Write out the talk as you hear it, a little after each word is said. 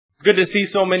Good to see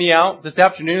so many out this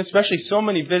afternoon, especially so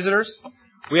many visitors.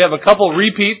 We have a couple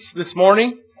repeats this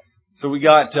morning. So we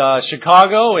got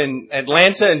Chicago and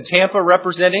Atlanta and Tampa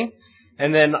representing.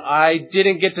 And then I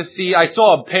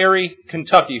saw a Perry,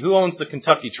 Kentucky. Who owns the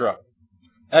Kentucky truck?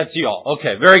 That's y'all.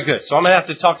 Okay, very good. So I'm going to have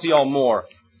to talk to y'all more.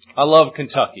 I love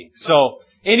Kentucky. So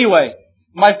anyway,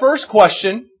 my first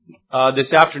question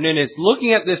this afternoon is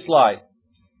looking at this slide.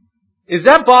 Does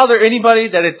that bother anybody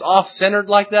that it's off-centered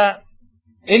like that?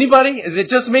 Anybody? Is it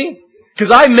just me?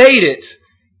 Because I made it,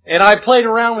 and I played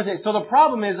around with it. So the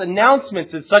problem is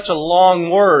announcements is such a long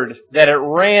word that it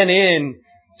ran in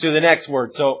to the next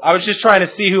word. So I was just trying to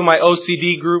see who my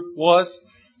OCD group was.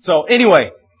 So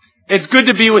anyway, it's good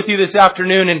to be with you this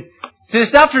afternoon. And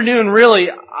this afternoon, really,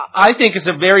 I think is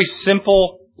a very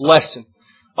simple lesson.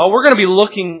 We're going to be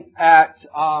looking at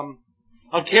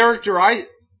a character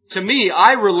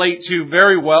I relate to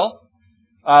very well.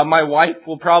 My wife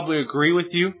will probably agree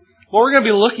with you. But we're going to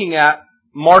be looking at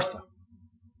Martha.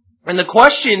 And the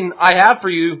question I have for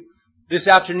you this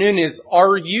afternoon is,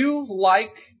 are you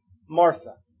like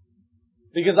Martha?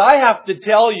 Because I have to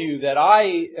tell you that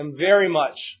I am very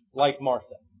much like Martha.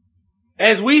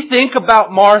 As we think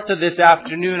about Martha this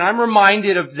afternoon, I'm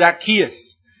reminded of Zacchaeus.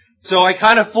 So I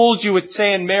kind of fooled you with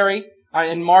saying Mary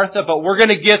and Martha, but we're going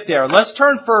to get there. Let's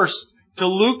turn first to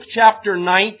Luke chapter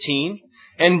 19.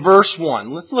 And verse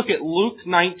 1. Let's look at Luke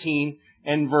 19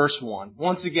 and verse 1.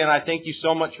 Once again, I thank you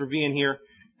so much for being here.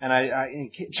 And I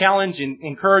challenge and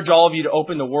encourage all of you to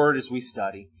open the Word as we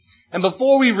study. And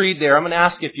before we read there, I'm going to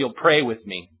ask if you'll pray with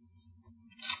me.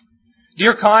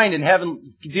 Dear kind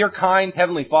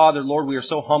Heavenly Father, Lord, we are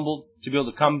so humbled to be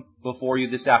able to come before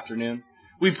you this afternoon.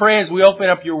 We pray as we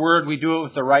open up your Word, we do it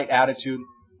with the right attitude,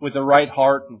 with the right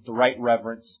heart, and with the right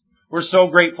reverence. We're so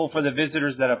grateful for the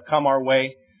visitors that have come our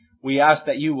way. We ask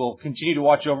that you will continue to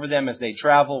watch over them as they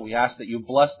travel. We ask that you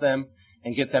bless them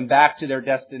and get them back to their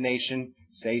destination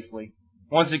safely.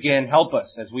 Once again, help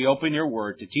us as we open your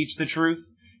word to teach the truth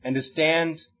and to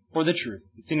stand for the truth.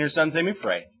 It's in your Son's name we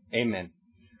pray. Amen.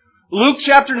 Luke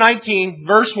chapter 19,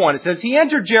 verse 1. It says, He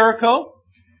entered Jericho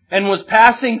and was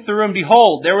passing through, and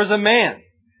behold, there was a man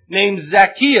named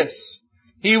Zacchaeus.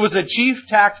 He was a chief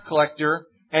tax collector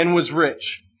and was rich.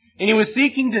 And he was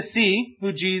seeking to see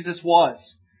who Jesus was.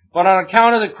 But on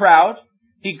account of the crowd,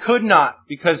 he could not,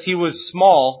 because he was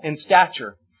small in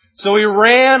stature. So he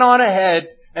ran on ahead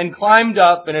and climbed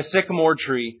up in a sycamore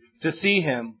tree to see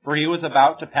him, for he was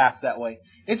about to pass that way.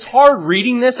 It's hard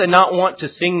reading this and not want to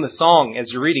sing the song as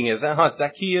you're reading it.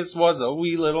 Zacchaeus was a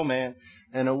wee little man,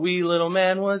 and a wee little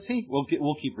man was he. We'll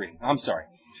keep reading. I'm sorry.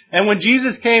 And when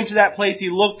Jesus came to that place, he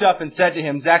looked up and said to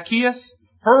him, Zacchaeus,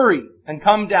 hurry and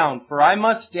come down, for I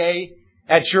must stay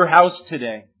at your house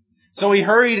today. So he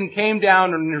hurried and came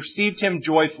down and received him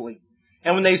joyfully.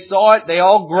 And when they saw it, they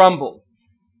all grumbled.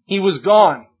 He was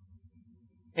gone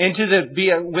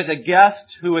with a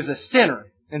guest who was a sinner.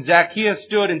 And Zacchaeus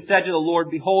stood and said to the Lord,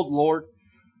 Behold, Lord,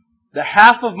 the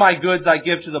half of my goods I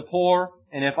give to the poor,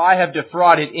 and if I have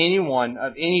defrauded anyone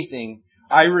of anything,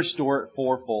 I restore it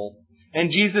fourfold.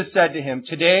 And Jesus said to him,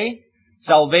 Today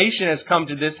salvation has come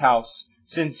to this house,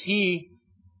 since he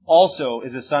also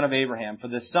is a son of Abraham. For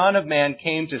the Son of Man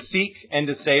came to seek and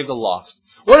to save the lost.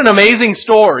 What an amazing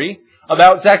story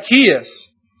about Zacchaeus,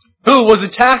 who was a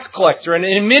tax collector and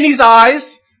in many's eyes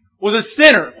was a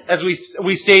sinner, as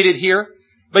we stated here.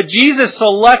 But Jesus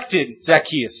selected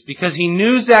Zacchaeus because he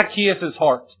knew Zacchaeus'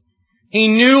 heart. He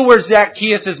knew where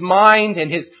Zacchaeus' mind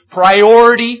and his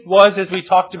priority was, as we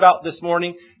talked about this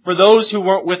morning. For those who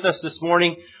weren't with us this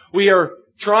morning, we are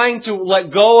trying to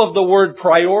let go of the word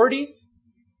priorities,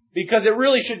 because it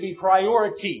really should be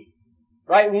priority,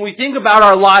 right? When we think about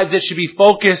our lives, it should be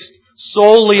focused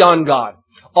solely on God.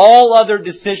 All other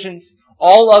decisions,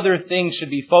 all other things should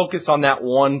be focused on that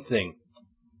one thing.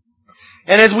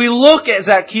 And as we look at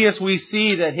Zacchaeus, we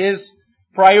see that his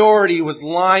priority was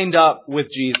lined up with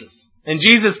Jesus. And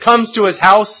Jesus comes to his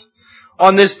house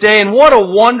on this day, and what a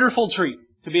wonderful treat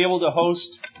to be able to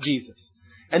host Jesus.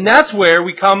 And that's where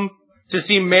we come to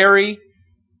see Mary,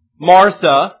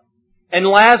 Martha, and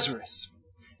Lazarus.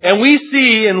 And we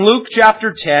see in Luke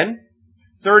chapter 10,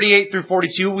 38 through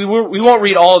 42, we won't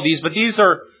read all of these, but these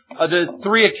are the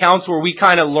three accounts where we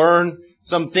kind of learn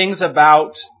some things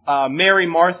about Mary,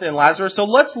 Martha, and Lazarus. So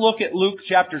let's look at Luke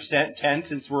chapter 10,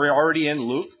 since we're already in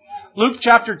Luke. Luke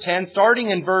chapter 10,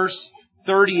 starting in verse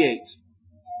 38.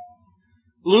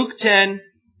 Luke 10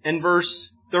 and verse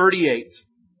 38.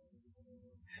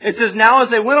 It says, Now as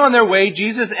they went on their way,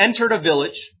 Jesus entered a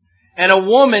village, and a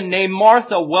woman named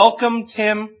Martha welcomed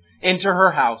him into her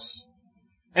house.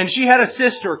 And she had a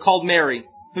sister called Mary,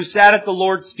 who sat at the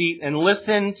Lord's feet and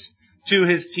listened to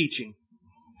His teaching.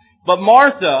 But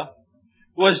Martha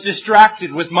was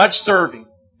distracted with much serving,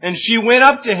 and she went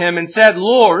up to Him and said,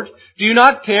 Lord, do you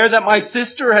not care that my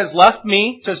sister has left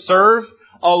me to serve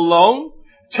alone?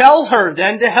 Tell her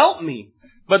then to help me.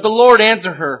 But the Lord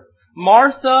answered her,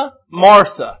 Martha,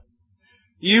 Martha,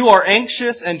 you are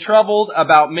anxious and troubled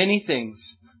about many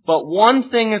things, but one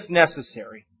thing is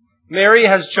necessary. Mary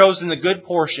has chosen the good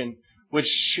portion,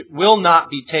 which will not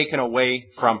be taken away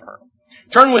from her.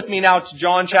 Turn with me now to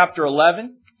John chapter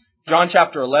 11. John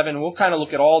chapter 11. We'll kind of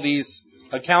look at all these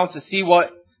accounts to see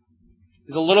what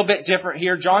is a little bit different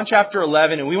here. John chapter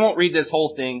 11, and we won't read this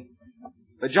whole thing.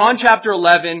 But John chapter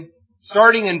 11,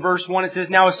 starting in verse 1, it says,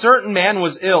 Now a certain man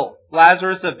was ill,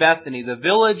 Lazarus of Bethany, the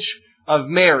village of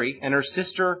Mary and her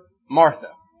sister Martha.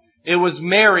 It was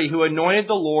Mary who anointed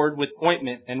the Lord with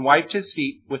ointment and wiped His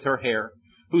feet with her hair,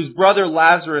 whose brother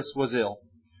Lazarus was ill.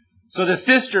 So the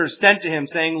sisters sent to Him,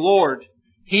 saying, Lord,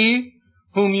 he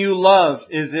whom you love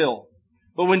is ill.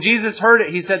 But when Jesus heard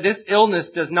it, He said, This illness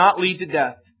does not lead to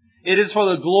death. It is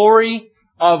for the glory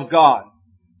of God,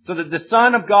 so that the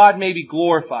Son of God may be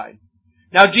glorified.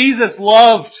 Now Jesus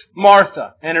loved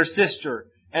Martha and her sister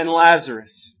and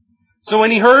Lazarus. So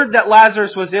when He heard that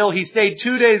Lazarus was ill, He stayed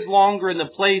 2 days longer in the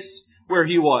place where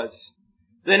he was.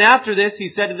 Then after this, He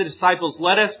said to the disciples,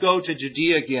 Let us go to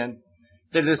Judea again.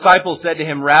 The disciples said to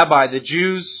Him, Rabbi, the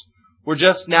Jews were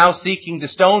just now seeking to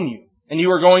stone you, and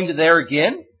you are going to there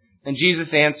again? And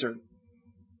Jesus answered,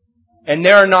 And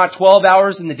there are not 12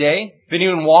 hours in the day? If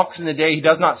anyone walks in the day, he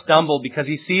does not stumble because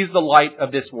he sees the light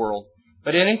of this world.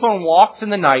 But if anyone walks in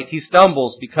the night, he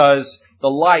stumbles because the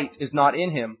light is not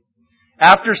in him.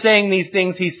 After saying these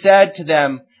things, He said to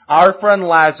them, Our friend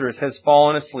Lazarus has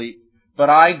fallen asleep,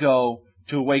 but I go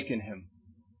to awaken him.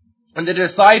 And the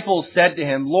disciples said to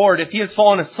Him, Lord, if he has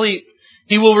fallen asleep,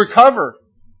 he will recover.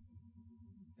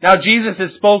 Now Jesus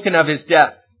had spoken of his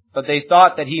death, but they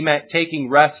thought that He meant taking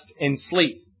rest in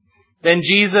sleep. Then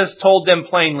Jesus told them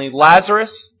plainly,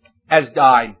 Lazarus has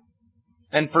died.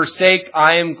 And forsake,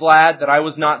 I am glad that I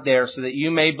was not there, so that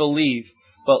you may believe,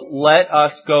 but let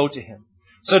us go to him.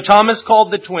 So Thomas,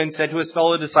 called the twin, said to his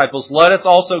fellow disciples, Let us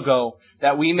also go,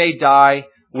 that we may die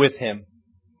with him.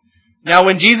 Now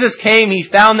when Jesus came, He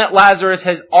found that Lazarus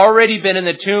had already been in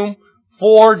the tomb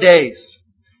 4 days.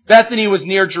 Bethany was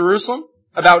near Jerusalem,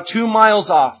 about 2 miles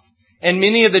off, and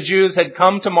many of the Jews had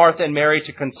come to Martha and Mary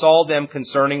to console them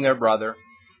concerning their brother.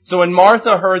 So when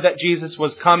Martha heard that Jesus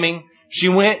was coming, she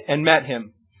went and met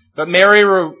Him. But Mary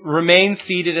remained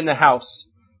seated in the house.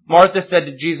 Martha said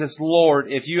to Jesus, Lord,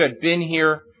 if you had been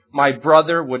here, my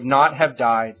brother would not have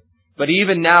died. But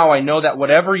even now I know that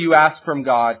whatever you ask from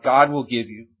God, God will give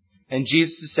you. And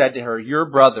Jesus said to her, Your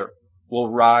brother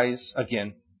will rise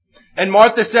again. And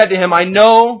Martha said to Him, I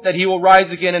know that he will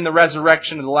rise again in the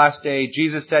resurrection of the last day.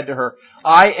 Jesus said to her,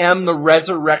 I am the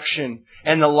resurrection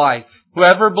and the life.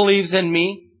 Whoever believes in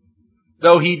me,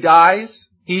 though he dies,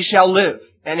 he shall live.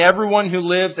 And everyone who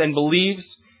lives and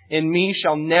believes in me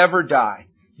shall never die.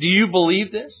 Do you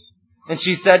believe this? And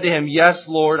she said to Him, Yes,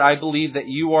 Lord, I believe that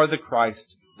you are the Christ,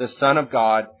 the Son of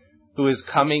God, who is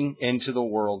coming into the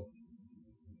world.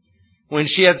 When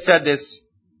she had said this,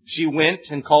 she went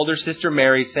and called her sister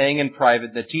Mary, saying in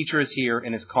private, The teacher is here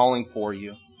and is calling for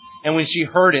you. And when she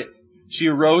heard it, she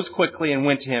arose quickly and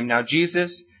went to Him. Now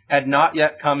Jesus had not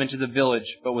yet come into the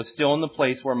village, but was still in the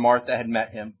place where Martha had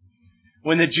met Him.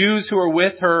 When the Jews who were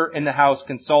with her in the house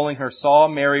consoling her saw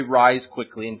Mary rise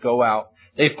quickly and go out,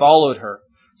 they followed her,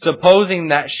 supposing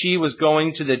that she was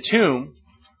going to the tomb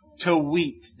to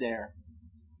weep there.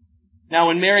 Now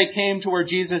when Mary came to where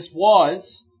Jesus was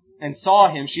and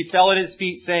saw Him, she fell at His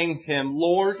feet, saying to Him,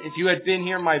 Lord, if you had been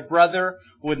here, my brother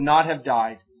would not have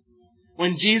died.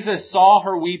 When Jesus saw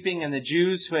her weeping and the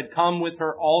Jews who had come with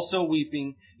her also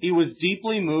weeping, He was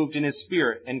deeply moved in His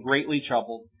spirit and greatly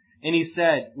troubled. And He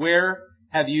said, Where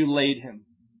have you laid him?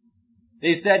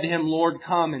 They said to Him, Lord,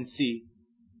 come and see.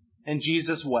 And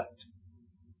Jesus wept.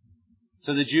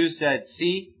 So the Jews said,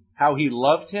 See how He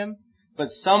loved him? But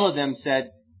some of them said,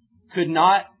 Could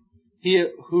not He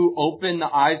who opened the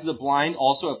eyes of the blind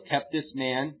also have kept this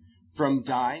man from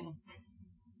dying?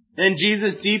 Then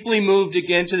Jesus, deeply moved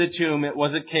again to the tomb. It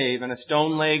was a cave, and a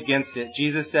stone lay against it.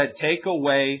 Jesus said, Take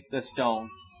away the stone.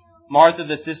 Martha,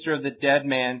 the sister of the dead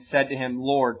man, said to Him,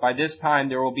 Lord, by this time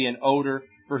there will be an odor,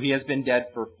 for he has been dead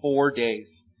for 4 days.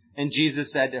 And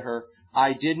Jesus said to her,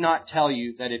 Did I not tell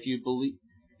you that if you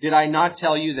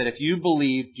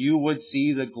believed, you would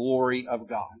see the glory of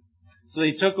God? So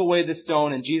they took away the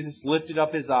stone, and Jesus lifted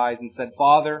up His eyes and said,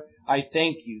 Father, I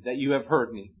thank you that you have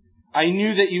heard me. I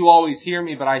knew that you always hear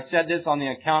me, but I said this on the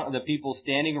account of the people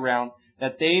standing around,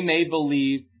 that they may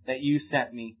believe that you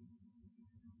sent me.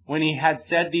 when he had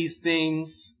said these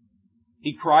things,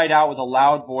 he cried out with a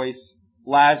loud voice,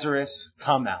 "Lazarus,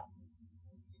 come out."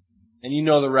 And you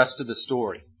know the rest of the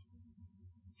story.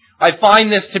 I find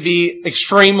this to be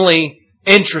extremely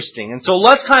interesting. And so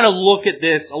let's kind of look at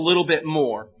this a little bit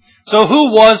more. So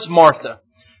who was Martha?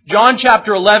 John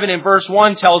chapter 11 and verse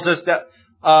 1 tells us that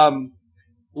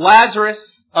Lazarus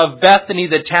of Bethany,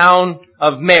 the town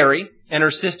of Mary, and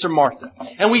her sister Martha.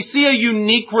 And we see a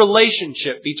unique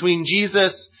relationship between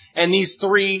Jesus and these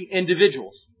three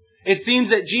individuals. It seems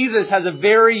that Jesus has a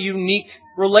very unique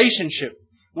relationship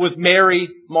with Mary,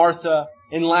 Martha,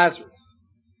 and Lazarus.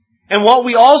 And what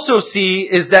we also see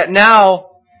is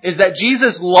that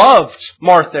Jesus loved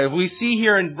Martha. We see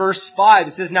here in verse 5,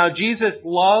 it says, "Now Jesus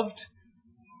loved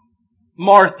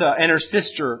Martha and her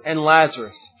sister and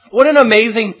Lazarus." What an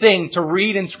amazing thing to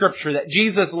read in Scripture, that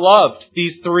Jesus loved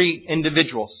these three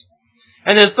individuals.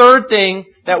 And the third thing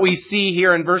that we see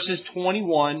here in verses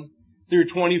 21 through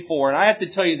 24, and I have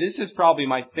to tell you, this is probably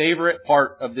my favorite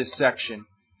part of this section.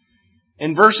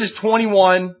 In verses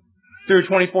 21 through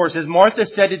 24, it says, "Martha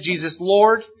said to Jesus,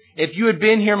 'Lord, if you had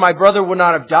been here, my brother would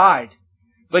not have died.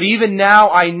 But even now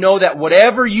I know that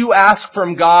whatever you ask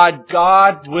from God,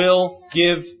 God will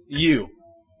give you.'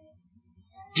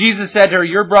 Jesus said to her,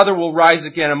 'Your brother will rise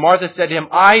again.' And Martha said to him,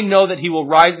 'I know that he will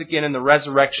rise again in the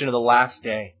resurrection of the last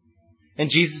day.' And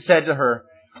Jesus said to her,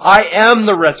 'I am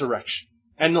the resurrection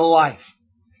and the life.'"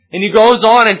 And he goes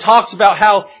on and talks about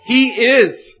how He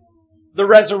is the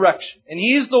resurrection. And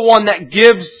He's the one that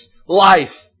gives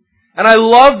life. And I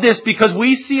love this because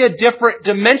we see a different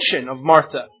dimension of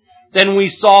Martha than we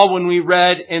saw when we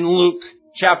read in Luke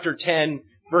chapter 10,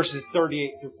 verses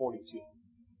 38 through 42.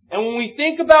 And when we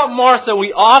think about Martha,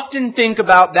 we often think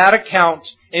about that account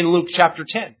in Luke chapter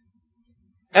 10.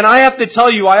 And I have to tell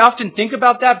you, I often think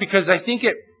about that because I think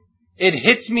it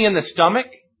hits me in the stomach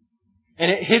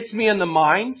and it hits me in the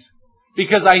mind,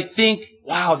 because I think,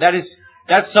 wow,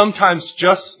 that's sometimes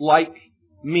just like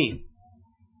me.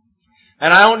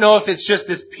 And I don't know if it's just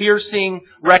this piercing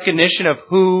recognition of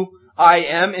who I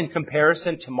am in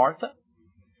comparison to Martha,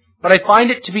 but I find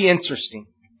it to be interesting.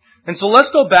 And so let's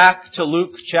go back to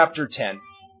Luke chapter 10.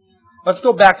 Let's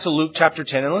go back to Luke chapter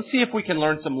 10 and let's see if we can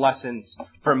learn some lessons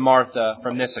from Martha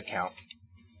from this account.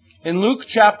 In Luke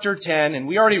chapter 10, and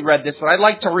we already read this, but I'd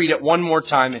like to read it one more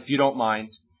time if you don't mind.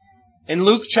 In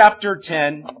Luke chapter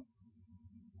 10,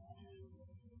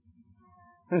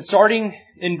 and starting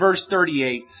in verse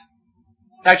 38,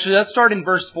 actually let's start in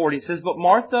verse 40. It says, "But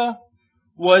Martha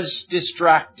was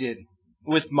distracted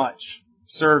with much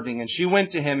serving, and she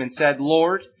went to him and said,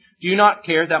 'Lord, do you not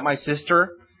care that my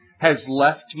sister has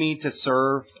left me to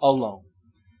serve alone?'"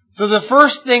 So the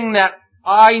first thing that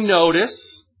I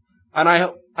notice, and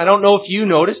I don't know if you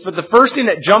notice, but the first thing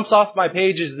that jumps off my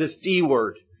page is this D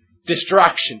word,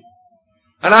 distraction.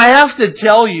 And I have to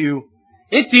tell you,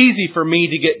 it's easy for me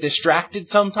to get distracted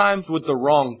sometimes with the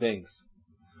wrong things.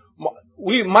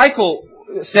 Michael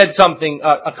said something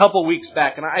a couple weeks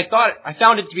back, and I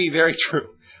found it to be very true.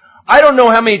 I don't know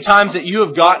how many times that you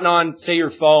have gotten on, say,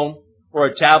 your phone or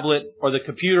a tablet or the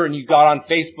computer, and you got on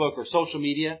Facebook or social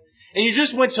media, and you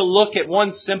just went to look at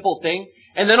one simple thing,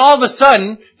 and then all of a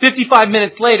sudden, 55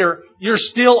 minutes later, you're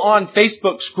still on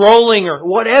Facebook scrolling or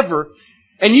whatever,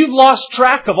 and you've lost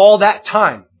track of all that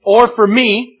time. Or for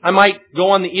me, I might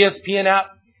go on the ESPN app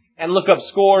and look up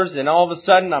scores, and all of a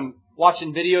sudden I'm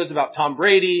watching videos about Tom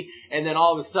Brady, and then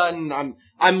all of a sudden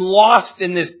I'm lost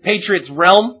in this Patriots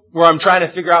realm where I'm trying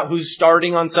to figure out who's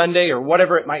starting on Sunday or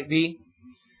whatever it might be.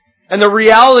 And the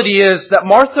reality is that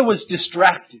Martha was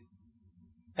distracted.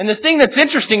 And the thing that's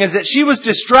interesting is that she was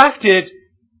distracted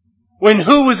when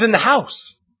who was in the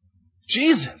house?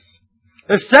 Jesus.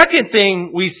 The second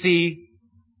thing we see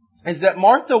is that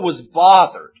Martha was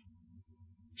bothered.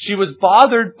 She was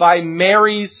bothered by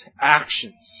Mary's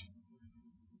actions.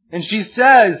 And she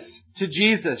says to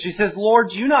Jesus, she says, "Lord,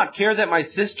 do you not care that my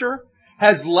sister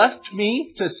has left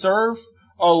me to serve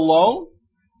alone?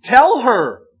 Tell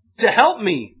her to help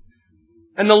me."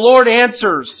 And the Lord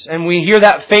answers, and we hear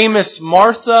that famous,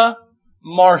 "Martha,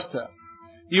 Martha,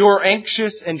 you are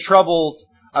anxious and troubled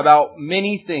about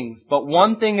many things, but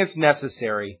one thing is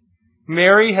necessary.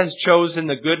 Mary has chosen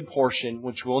the good portion,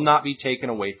 which will not be taken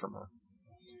away from her."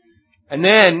 And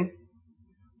then,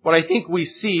 what I think we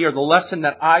see, or the lesson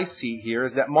that I see here,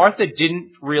 is that Martha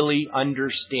didn't really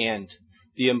understand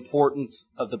the importance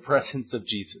of the presence of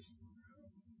Jesus.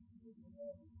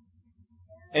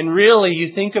 And really,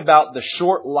 you think about the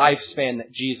short lifespan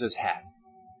that Jesus had.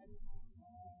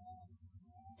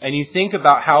 And you think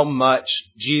about how much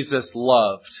Jesus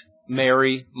loved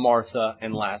Mary, Martha,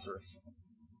 and Lazarus.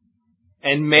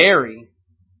 And Mary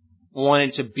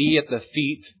wanted to be at the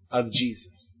feet of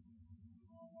Jesus.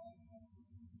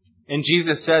 And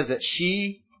Jesus says that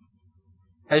she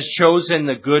has chosen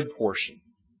the good portion.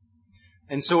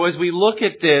 And so as we look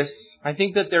at this, I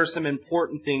think that there are some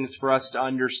important things for us to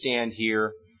understand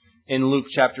here in Luke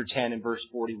chapter 10 and verse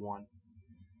 41.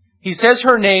 He says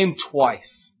her name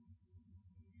twice.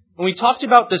 And we talked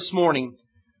about this morning,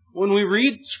 when we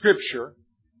read Scripture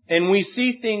and we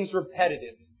see things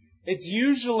repetitive, it's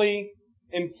usually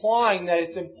implying that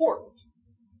it's important.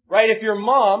 Right? If you're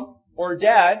mom or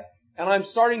dad, and I'm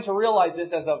starting to realize this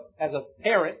as a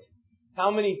parent, how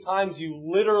many times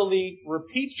you literally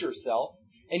repeat yourself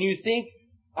and you think,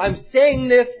 I'm saying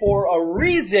this for a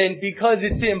reason because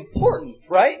it's important,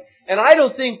 right? And I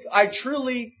don't think I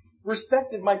truly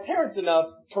respected my parents enough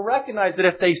to recognize that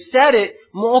if they said it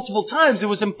multiple times, it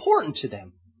was important to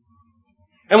them.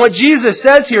 And what Jesus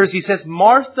says here is He says,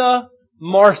 Martha,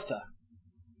 Martha.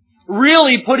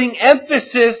 Really putting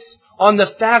emphasis on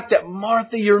the fact that,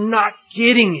 Martha, you're not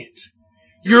getting it.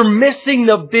 You're missing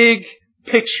the big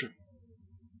picture.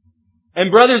 And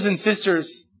brothers and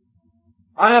sisters,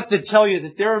 I have to tell you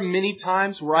that there are many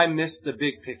times where I miss the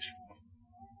big picture.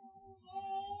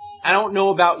 I don't know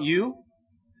about you,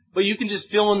 but you can just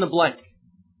fill in the blank.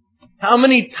 How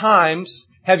many times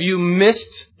have you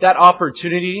missed that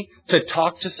opportunity to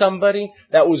talk to somebody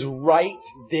that was right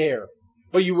there,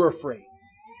 but you were afraid?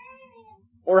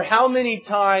 Or how many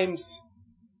times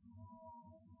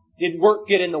did work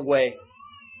get in the way?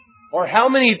 Or how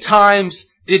many times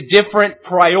did different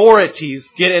priorities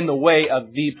get in the way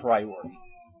of the priority?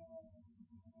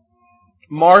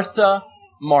 Martha,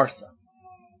 Martha.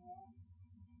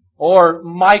 Or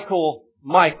Michael,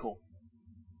 Michael.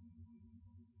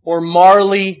 Or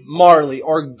Marley, Marley.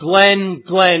 Or Glenn,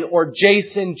 Glenn. Or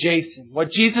Jason, Jason.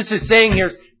 What Jesus is saying here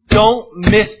is, don't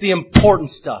miss the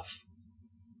important stuff.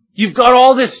 You've got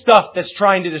all this stuff that's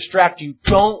trying to distract you.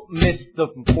 Don't miss the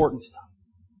important stuff.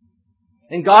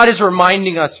 And God is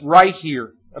reminding us right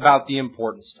here about the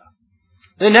important stuff.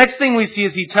 The next thing we see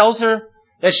is He tells her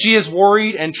that she is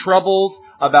worried and troubled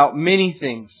about many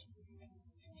things.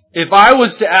 If I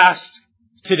was to ask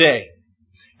today,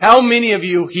 how many of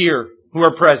you here who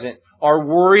are present are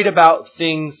worried about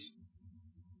things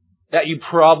that you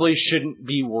probably shouldn't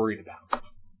be worried about?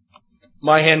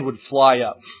 My hand would fly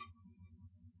up.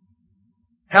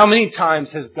 How many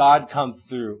times has God come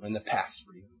through in the past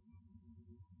for you?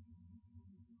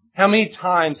 How many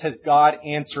times has God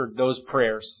answered those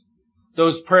prayers?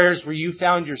 Those prayers where you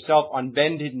found yourself on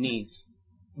bended knees,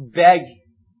 begging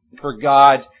for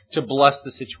God to bless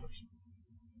the situation.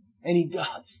 And He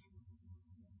does.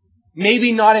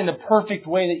 Maybe not in the perfect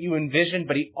way that you envision,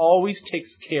 but He always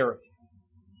takes care of you.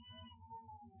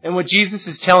 And what Jesus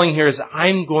is telling here is,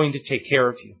 I'm going to take care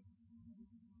of you.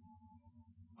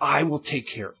 I will take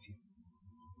care of you.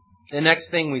 The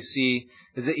next thing we see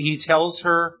is that He tells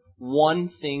her one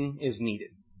thing is needed.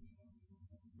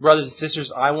 Brothers and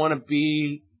sisters, I want to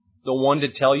be the one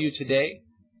to tell you today,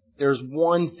 there's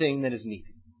one thing that is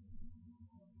needed.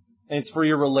 And it's for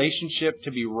your relationship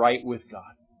to be right with God.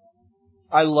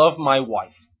 I love my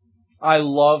wife. I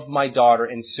love my daughter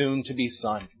and soon to be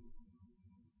son.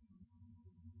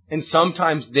 And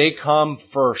sometimes they come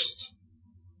first.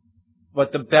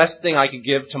 But the best thing I could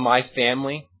give to my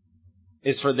family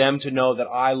is for them to know that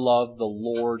I love the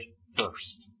Lord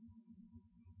first.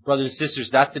 Brothers and sisters,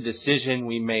 that's the decision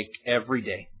we make every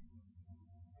day.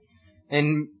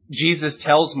 And Jesus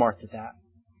tells Martha that.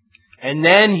 And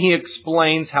then He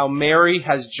explains how Mary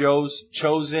has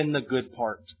chosen the good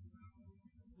part.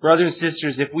 Brothers and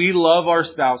sisters, if we love our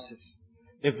spouses,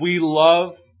 if we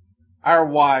love our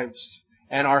wives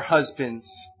and our husbands,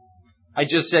 I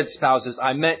just said spouses,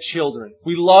 I meant children.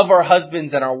 We love our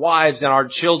husbands and our wives and our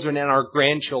children and our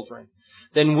grandchildren,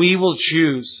 then we will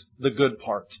choose the good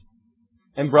part.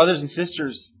 And brothers and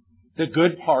sisters, the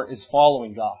good part is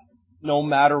following God, no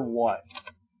matter what.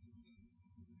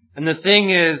 And the thing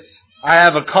is, I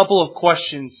have a couple of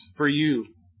questions for you.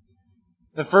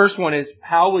 The first one is,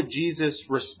 how would Jesus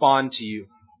respond to you?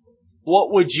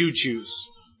 What would you choose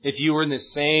if you were in the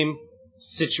same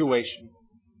situation?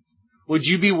 Would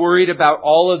you be worried about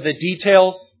all of the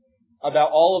details,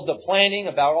 about all of the planning,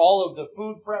 about all of the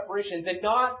food preparations? And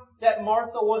not that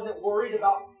Martha wasn't worried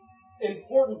about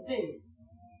important things.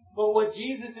 But what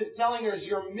Jesus is telling her is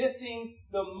you're missing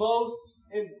the most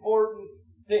important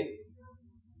thing.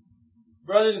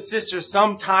 Brothers and sisters,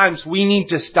 sometimes we need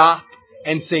to stop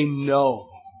and say no.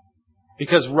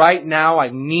 Because right now I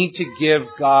need to give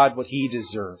God what He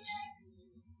deserves.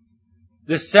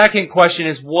 The second question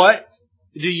is, what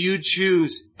do you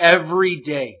choose every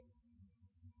day?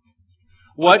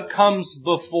 What comes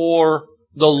before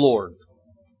the Lord.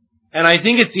 And I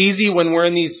think it's easy when we're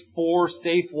in these four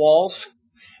safe walls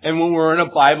and when we're in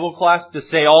a Bible class to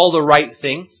say all the right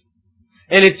things.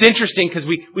 And it's interesting because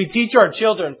we teach our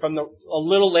children from a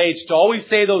little age to always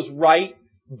say those right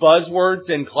buzzwords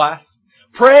in class.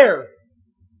 Prayer,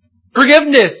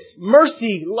 forgiveness,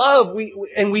 mercy, love.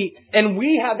 We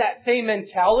have that same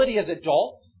mentality as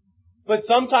adults. But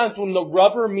sometimes when the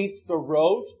rubber meets the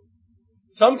road,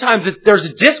 sometimes there's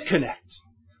a disconnect.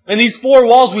 In these four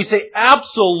walls we say,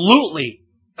 absolutely,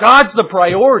 God's the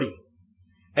priority.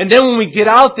 And then when we get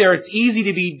out there, it's easy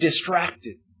to be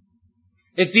distracted.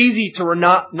 It's easy to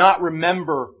not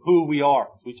remember who we are,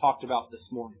 as we talked about this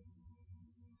morning.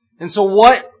 And so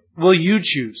what will you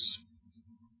choose?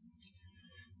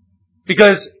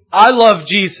 Because I love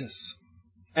Jesus,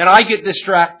 and I get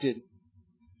distracted,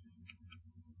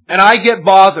 and I get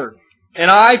bothered, and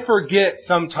I forget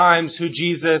sometimes who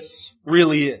Jesus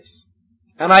really is.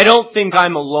 And I don't think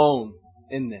I'm alone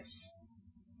in this.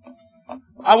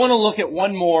 I want to look at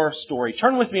one more story.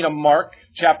 Turn with me to Mark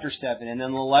chapter 7, and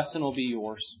then the lesson will be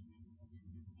yours.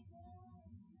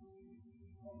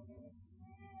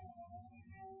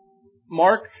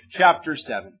 Mark chapter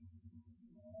 7.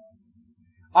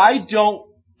 I don't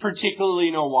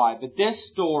particularly know why, but this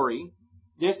story,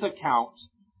 this account,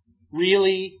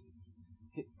 really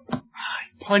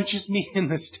punches me in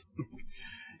the stomach.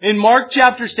 In Mark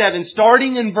chapter 7,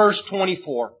 starting in verse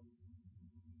 24.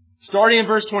 Starting in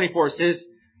verse 24, it says,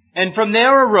 "And from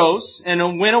there arose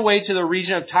and went away to the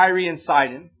region of Tyre and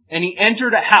Sidon, and he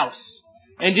entered a house,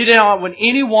 and did not want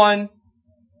anyone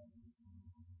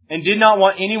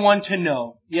to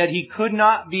know. Yet he could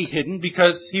not be hidden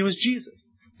because he was Jesus,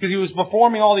 because he was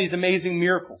performing all these amazing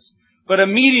miracles. But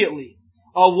immediately,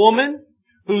 a woman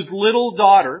whose little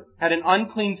daughter had an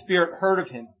unclean spirit heard of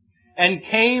him, and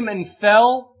came and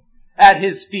fell at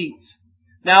his feet.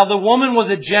 Now the woman was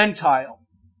a Gentile.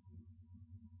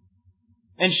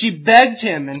 And she begged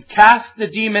him and cast the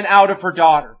demon out of her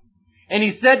daughter. And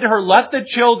he said to her, 'Let the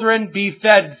children be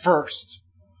fed first.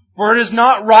 For it is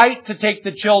not right to take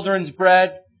the children's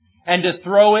bread and to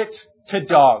throw it to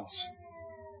dogs.'"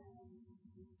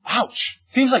 Ouch.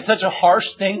 Seems like such a harsh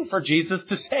thing for Jesus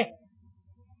to say.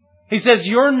 He says,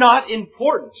 "You're not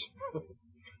important.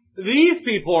 These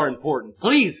people are important.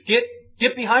 Please get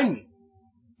behind me.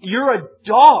 You're a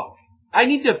dog. I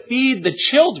need to feed the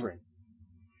children."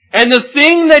 And the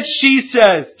thing that she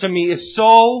says to me is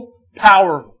so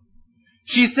powerful.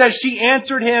 She says, she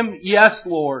answered him, "Yes,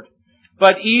 Lord,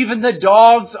 but even the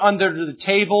dogs under the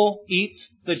table eat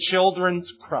the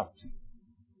children's crumbs."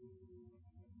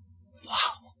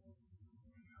 Wow.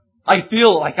 I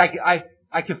feel like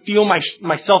I could feel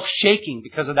myself shaking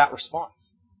because of that response.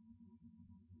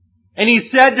 And he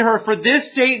said to her, "For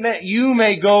this statement you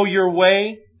may go your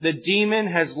way. The demon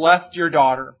has left your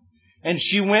daughter." And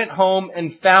she went home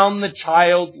and found the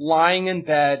child lying in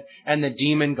bed and the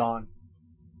demon gone.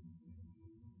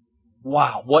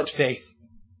 Wow, what faith.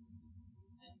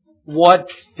 What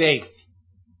faith.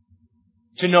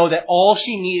 To know that all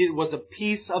she needed was a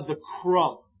piece of the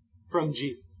crumb from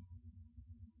Jesus.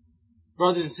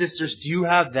 Brothers and sisters, do you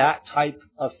have that type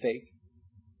of faith?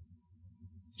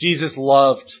 Jesus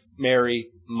loved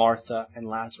Mary, Martha, and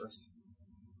Lazarus.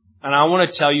 And I want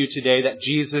to tell you today that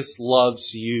Jesus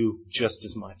loves you just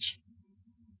as much.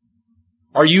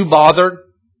 Are you bothered?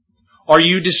 Are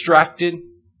you distracted?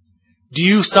 Do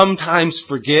you sometimes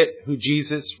forget who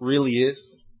Jesus really is?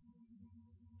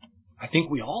 I think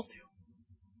we all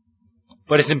do.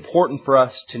 But it's important for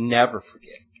us to never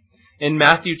forget. In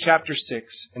Matthew chapter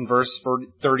 6 and verse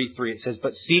 33, it says,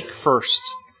 "But seek first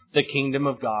the kingdom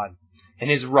of God and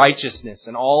His righteousness,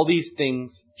 and all these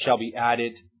things shall be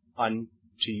added unto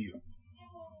you."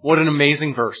 What an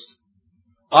amazing verse.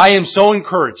 I am so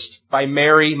encouraged by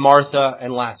Mary, Martha,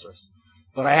 and Lazarus.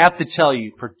 But I have to tell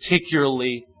you,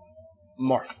 particularly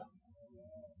Martha.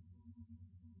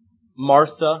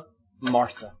 Martha,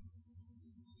 Martha.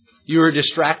 You are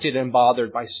distracted and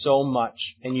bothered by so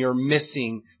much, and you're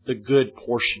missing the good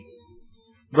portion.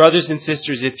 Brothers and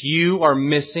sisters, if you are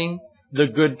missing the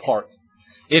good part,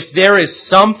 if there is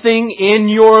something in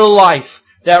your life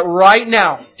that right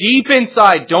now, deep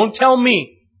inside, don't tell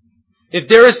me, if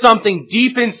there is something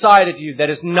deep inside of you that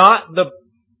is not the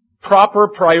proper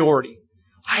priority,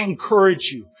 I encourage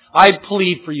you, I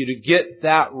plead for you to get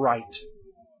that right.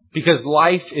 Because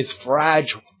life is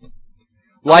fragile.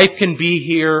 Life can be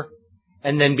here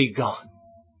and then be gone.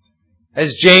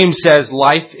 As James says,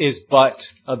 life is but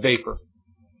a vapor.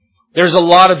 There's a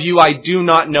lot of you I do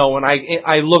not know, and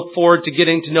I look forward to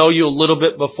getting to know you a little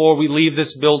bit before we leave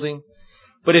this building.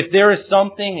 But if there is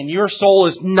something and your soul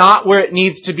is not where it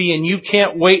needs to be and you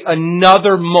can't wait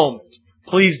another moment,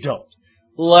 please don't.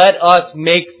 Let us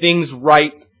make things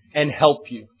right and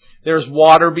help you. There's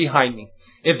water behind me.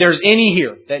 If there's any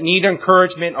here that need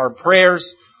encouragement or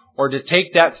prayers or to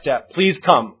take that step, please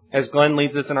come as Glenn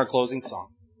leads us in our closing song.